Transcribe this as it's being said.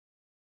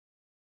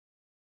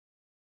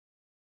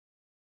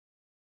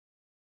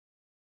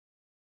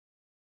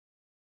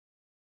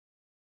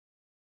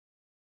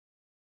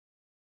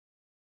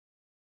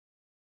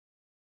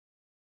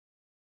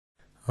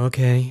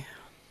Okay.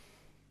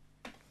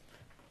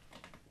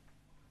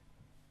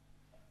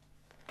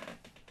 A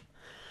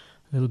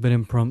little bit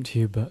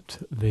impromptu,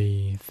 but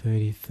the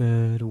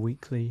 33rd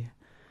weekly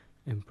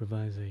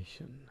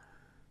improvisation.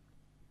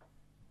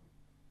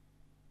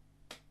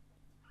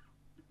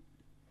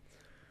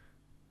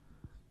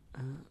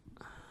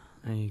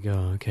 There you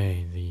go.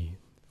 Okay,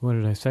 what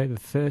did I say? The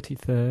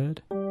 33rd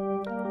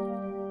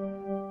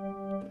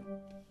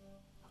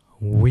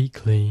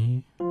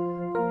weekly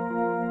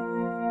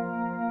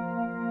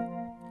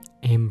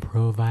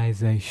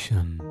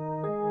improvisation.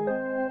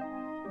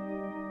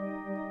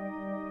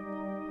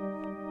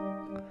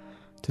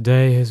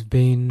 Today has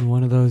been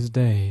one of those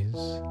days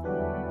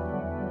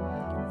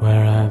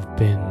where I've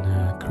been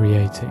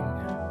creating,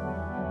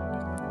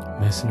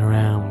 messing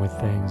around with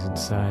things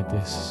inside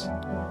this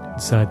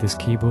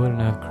keyboard,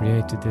 and I've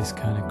created this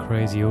kind of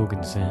crazy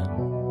organ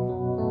sound.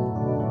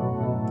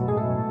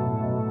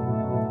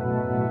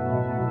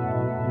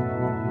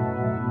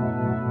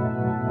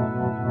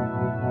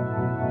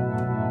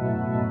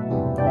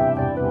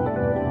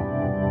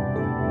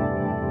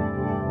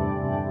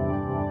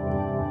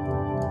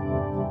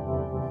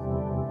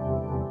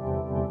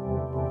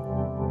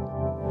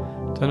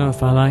 Don't know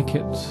if I like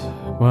it.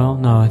 Well,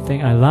 no, I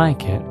think I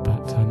like it,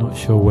 but I'm not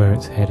sure where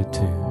it's headed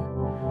to.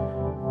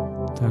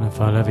 Don't know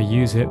if I'll ever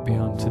use it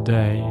beyond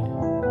today.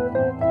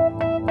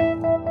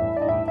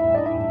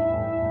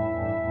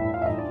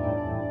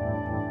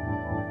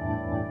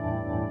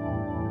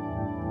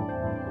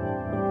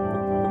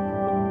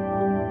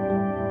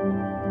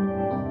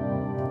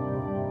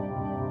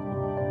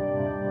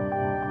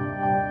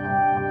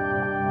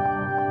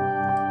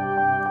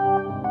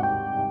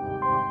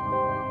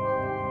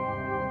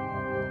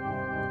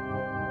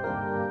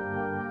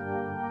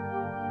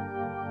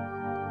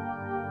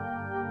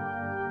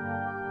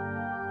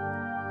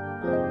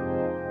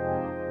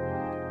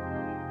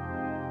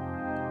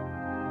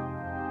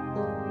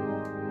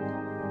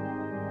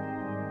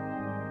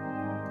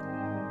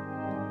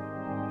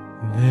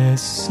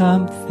 There's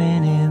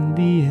something in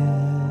the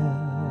air.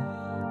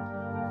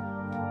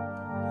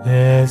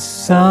 There's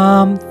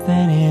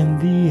something in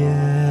the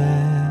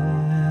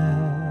air.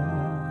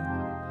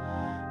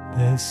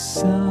 There's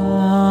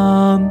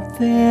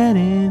something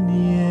in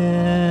the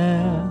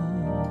air.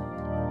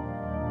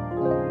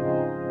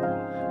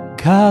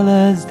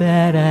 Colors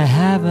that I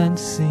haven't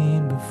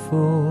seen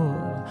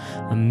before.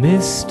 A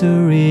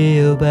mystery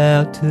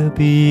about to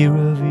be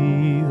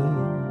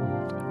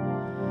revealed.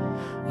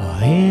 A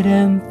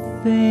hidden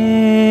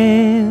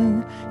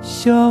thing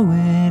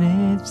showing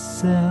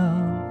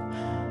itself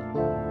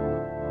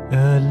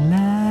at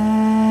last.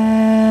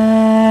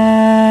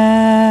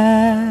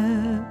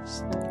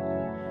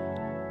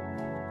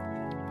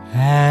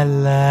 At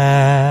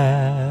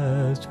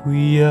last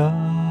we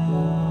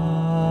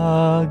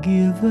are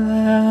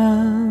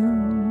given.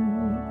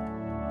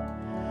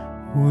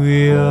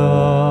 We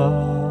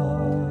are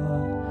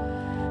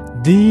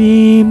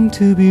deemed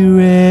to be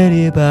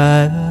ready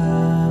by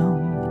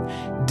them,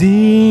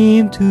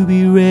 deemed to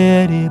be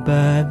ready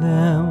by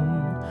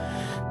them,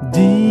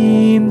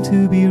 deemed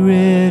to be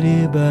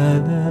ready by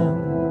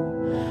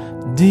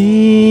them,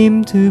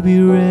 deemed to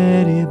be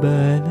ready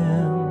by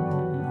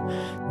them,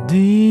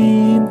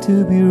 deemed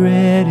to be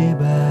ready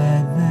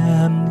by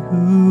them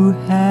who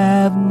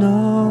have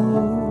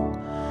no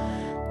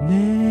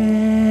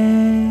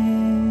name,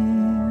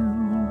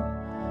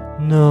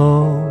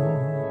 no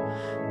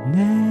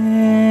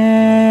name,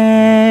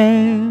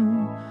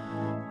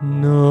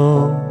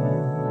 no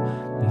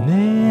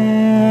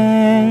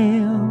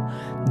name,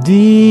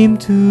 deemed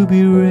to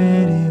be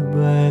ready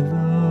by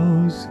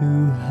those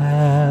who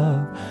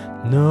have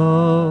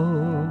no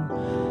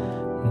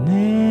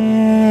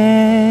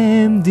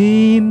name,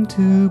 deemed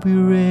to be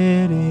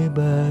ready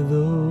by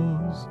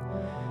those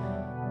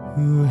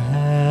who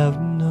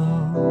have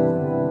no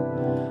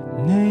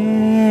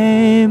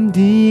name,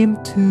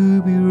 deemed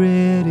to be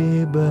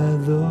ready by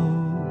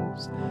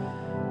those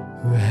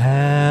who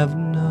have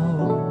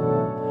no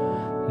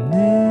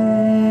name.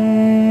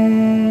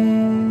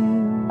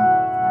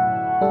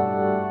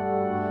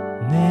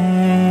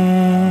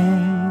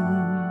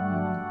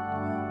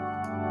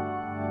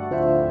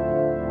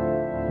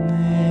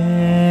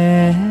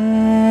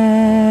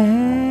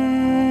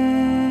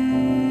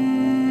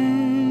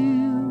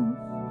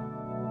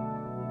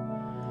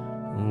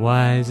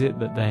 Why is it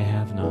that they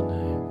have no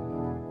name?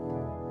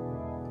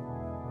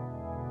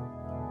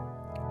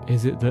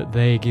 Is it that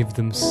they give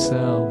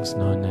themselves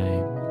no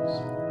names?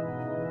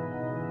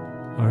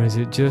 Or is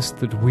it just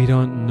that we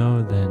don't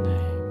know their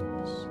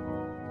names?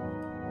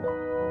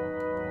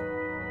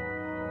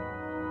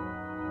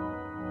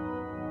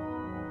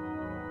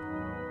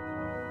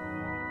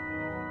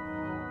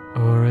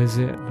 Or is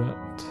it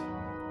that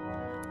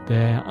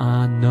there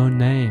are no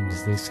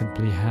names, they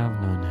simply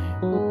have no name?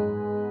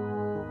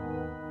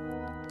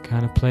 The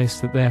kind of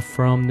place that they're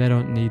from, they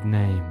don't need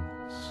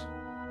names.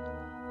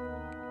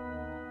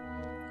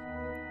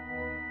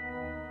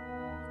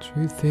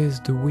 Truth is,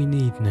 do we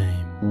need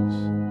names?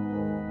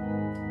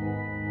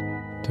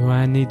 Do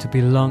I need to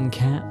be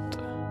longcat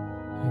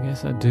I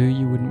guess I do.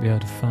 You wouldn't be able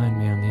to find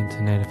me on the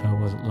internet if I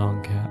wasn't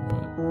longcat,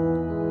 but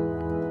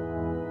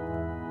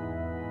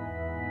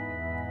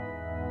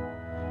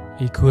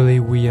equally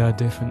we are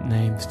different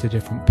names to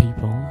different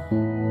people.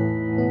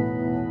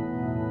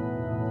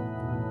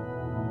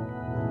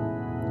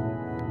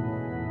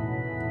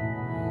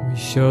 We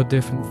show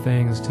different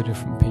things to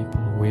different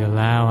people. We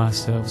allow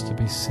ourselves to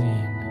be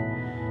seen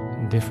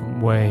in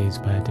different ways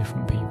by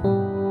different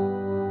people.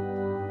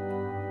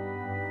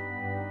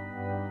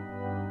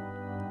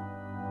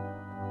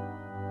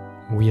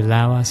 We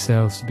allow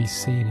ourselves to be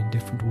seen in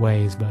different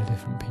ways by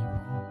different people.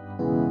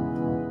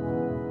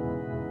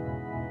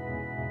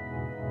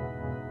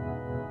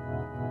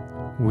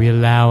 We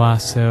allow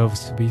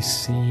ourselves to be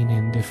seen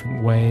in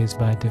different ways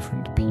by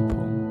different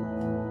people.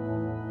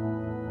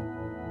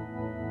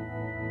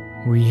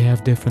 We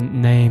have different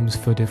names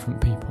for different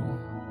people.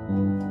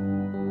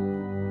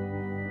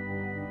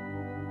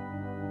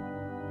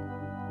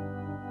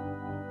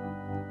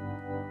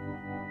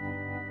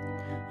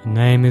 A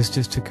name is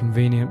just a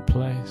convenient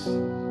place.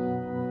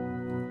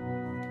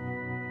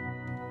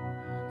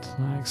 It's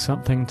like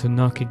something to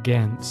knock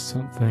against,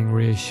 something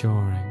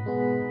reassuring.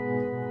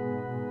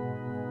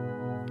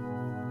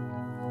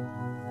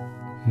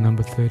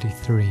 Number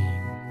 33.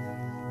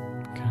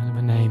 What kind of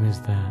a name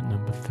is that?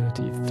 Number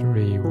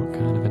 33. What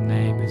kind of a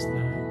name is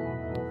that?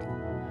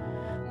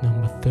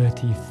 Number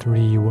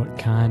 33. What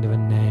kind of a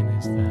name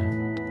is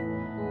that?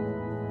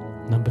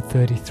 Number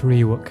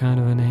 33. What kind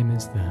of a name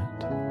is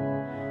that?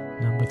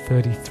 Number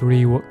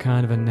 33, what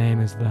kind of a name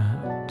is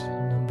that?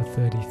 Number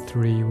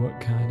 33, what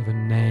kind of a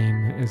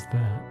name is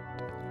that?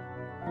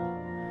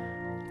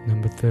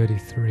 Number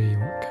 33,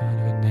 what kind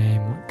of a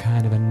name, what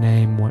kind of a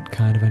name, what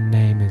kind of a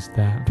name is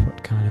that?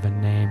 What kind of a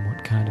name,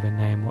 what kind of a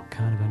name, what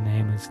kind of a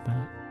name is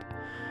that?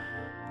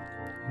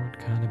 What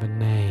kind of a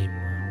name,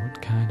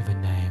 what kind of a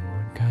name,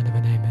 what kind of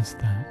a name is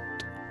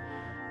that?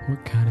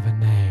 What kind of a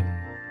name,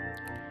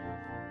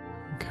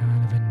 what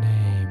kind of a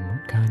name,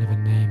 what kind of a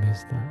name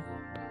is that?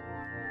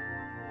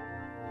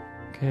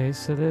 Okay,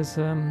 so there's,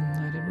 I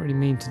didn't really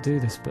mean to do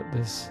this, but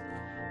there's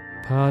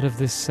part of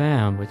this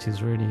sound which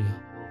is really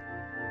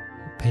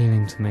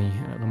appealing to me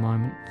at the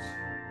moment.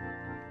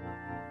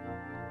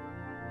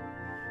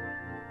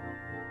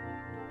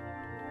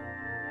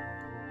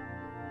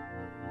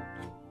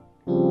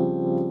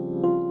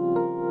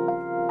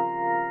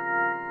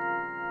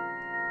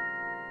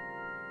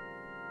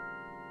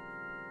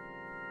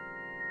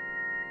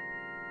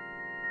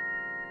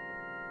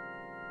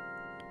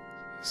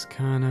 This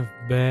kind of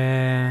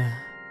bare,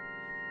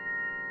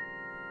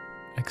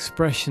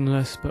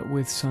 expressionless, but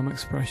with some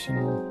expression.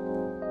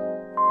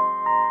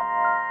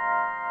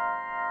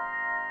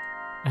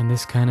 And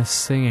this kind of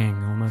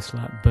singing, almost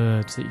like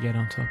birds that you get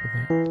on top of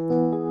it.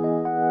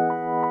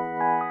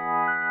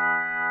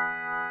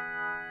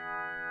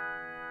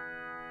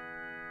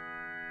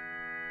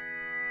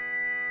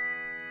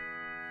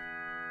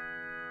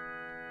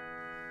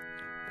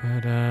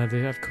 But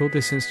I've called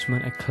this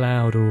instrument a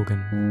cloud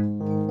organ.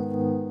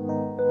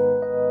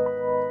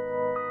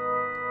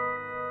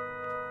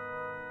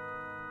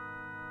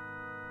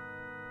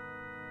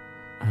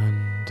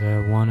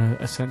 One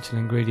essential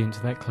ingredient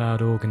to that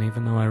cloud organ,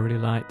 even though I really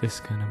like this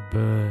kind of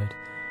bird,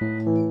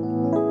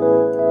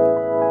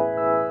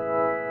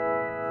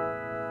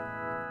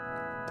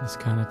 this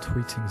kind of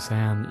tweeting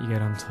sound that you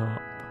get on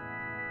top,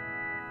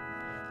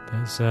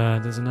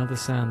 there's another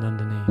sound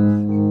underneath.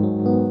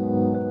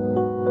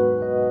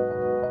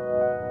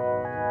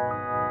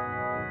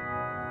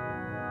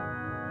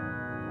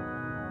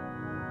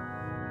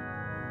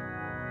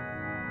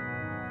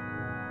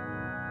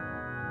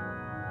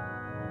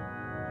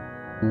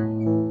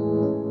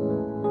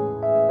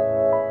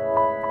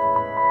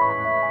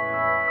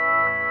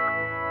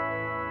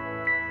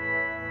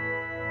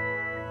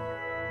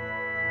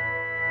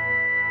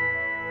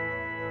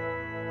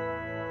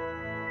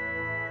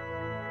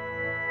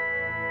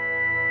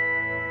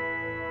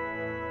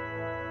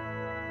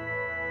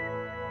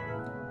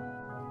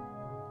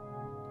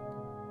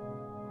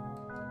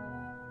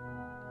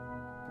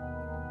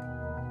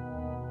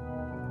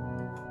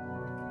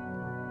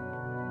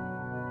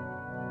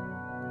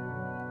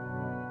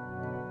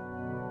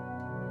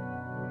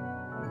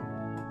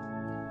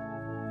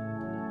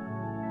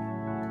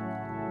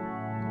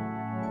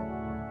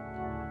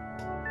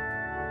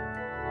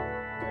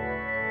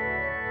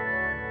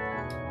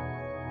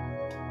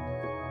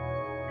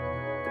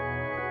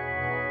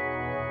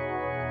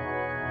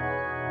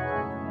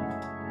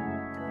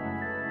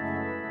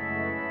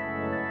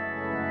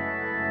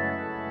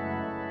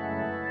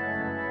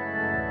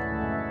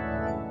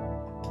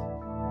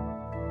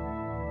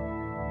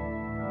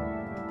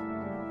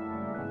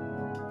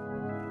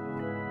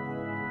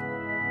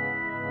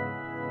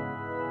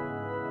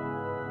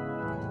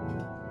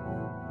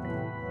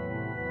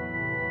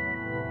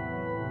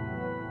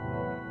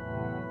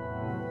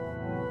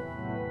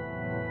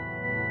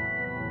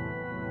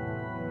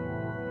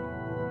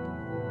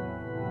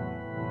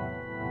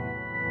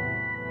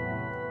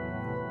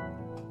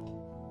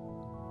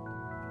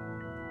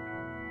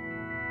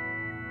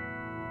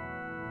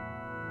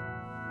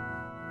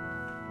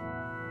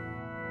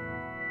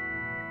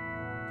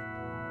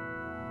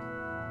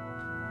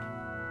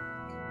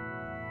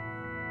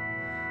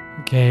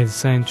 Okay, the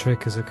same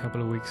trick as a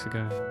couple of weeks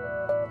ago.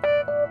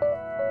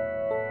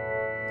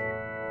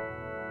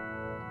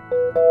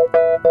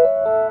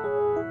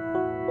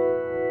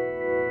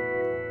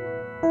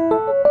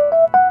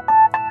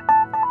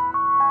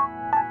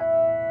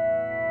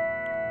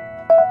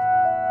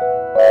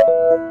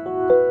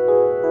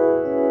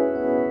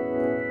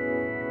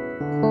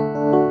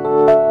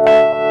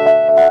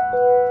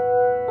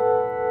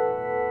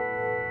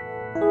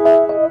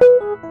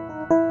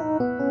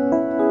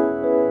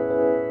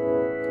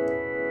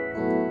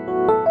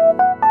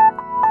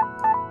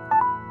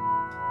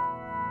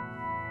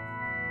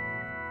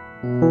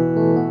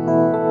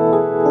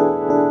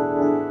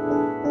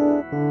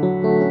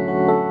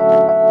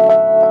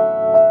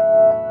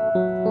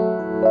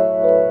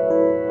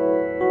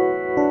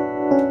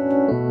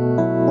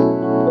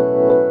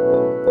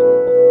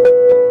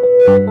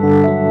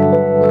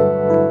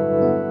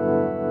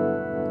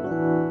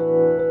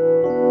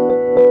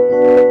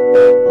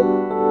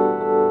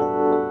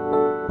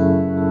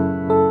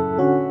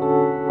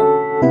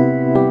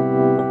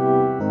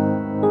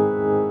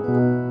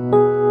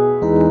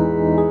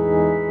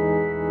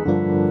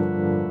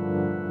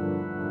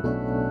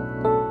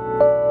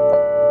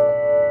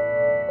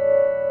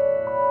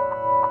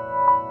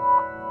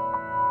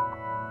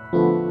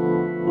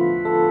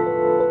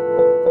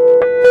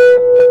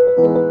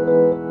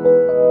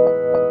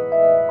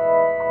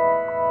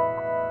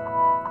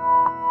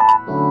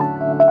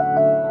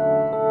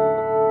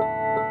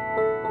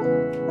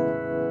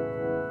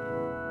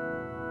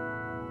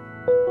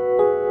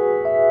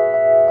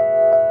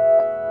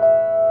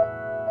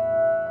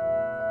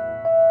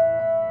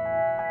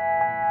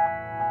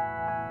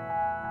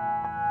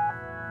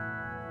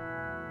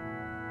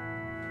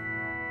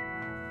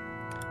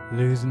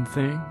 Losing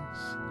things.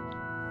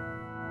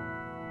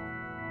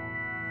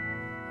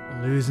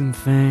 Losing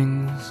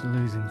things,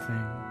 losing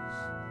things.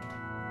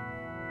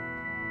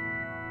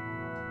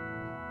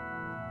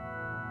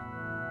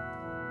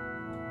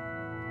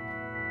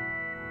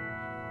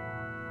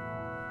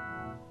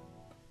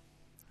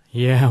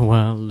 Yeah,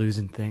 well,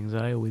 losing things,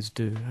 I always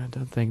do. I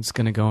don't think it's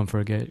going to go on for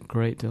a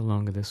great deal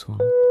longer, this one.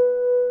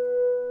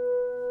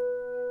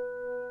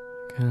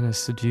 Kind of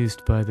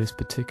seduced by this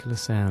particular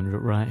sound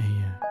right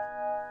here.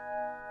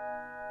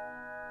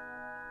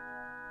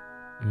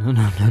 No,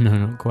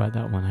 not quite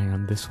that one. Hang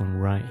on, this one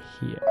right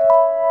here.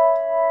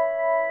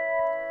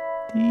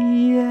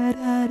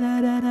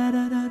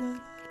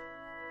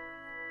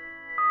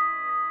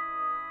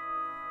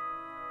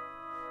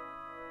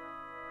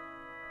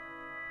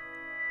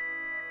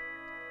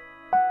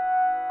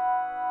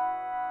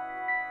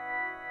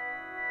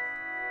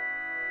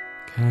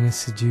 Kind of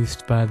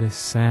seduced by this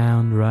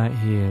sound right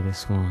here,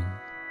 this one.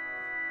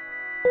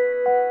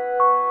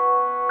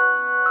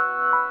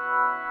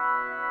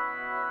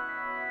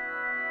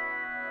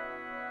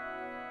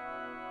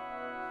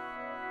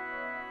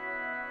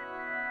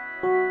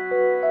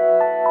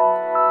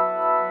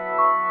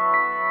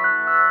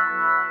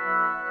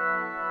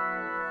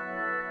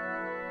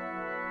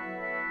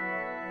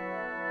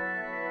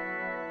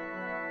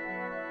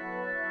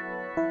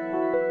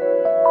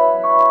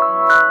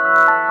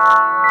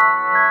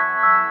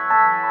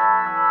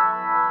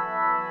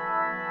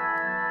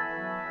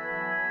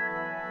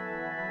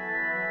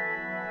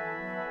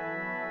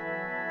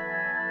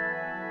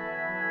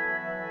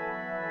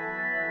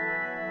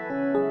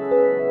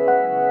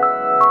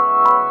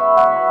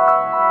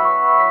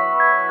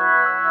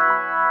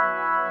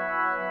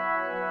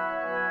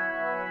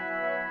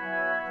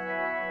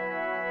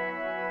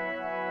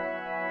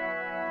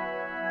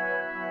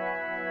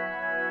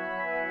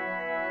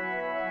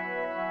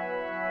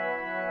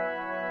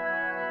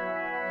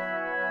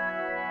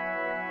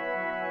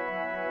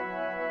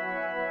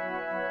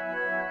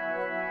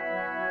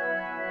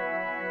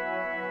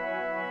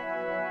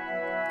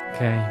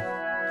 Okay,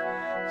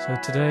 so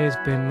today has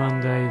been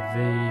Monday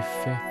the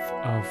 5th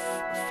of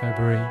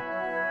February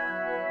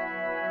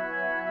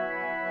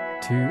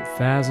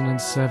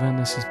 2007.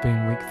 This has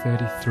been week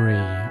 33.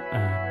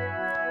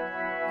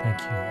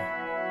 Thank you.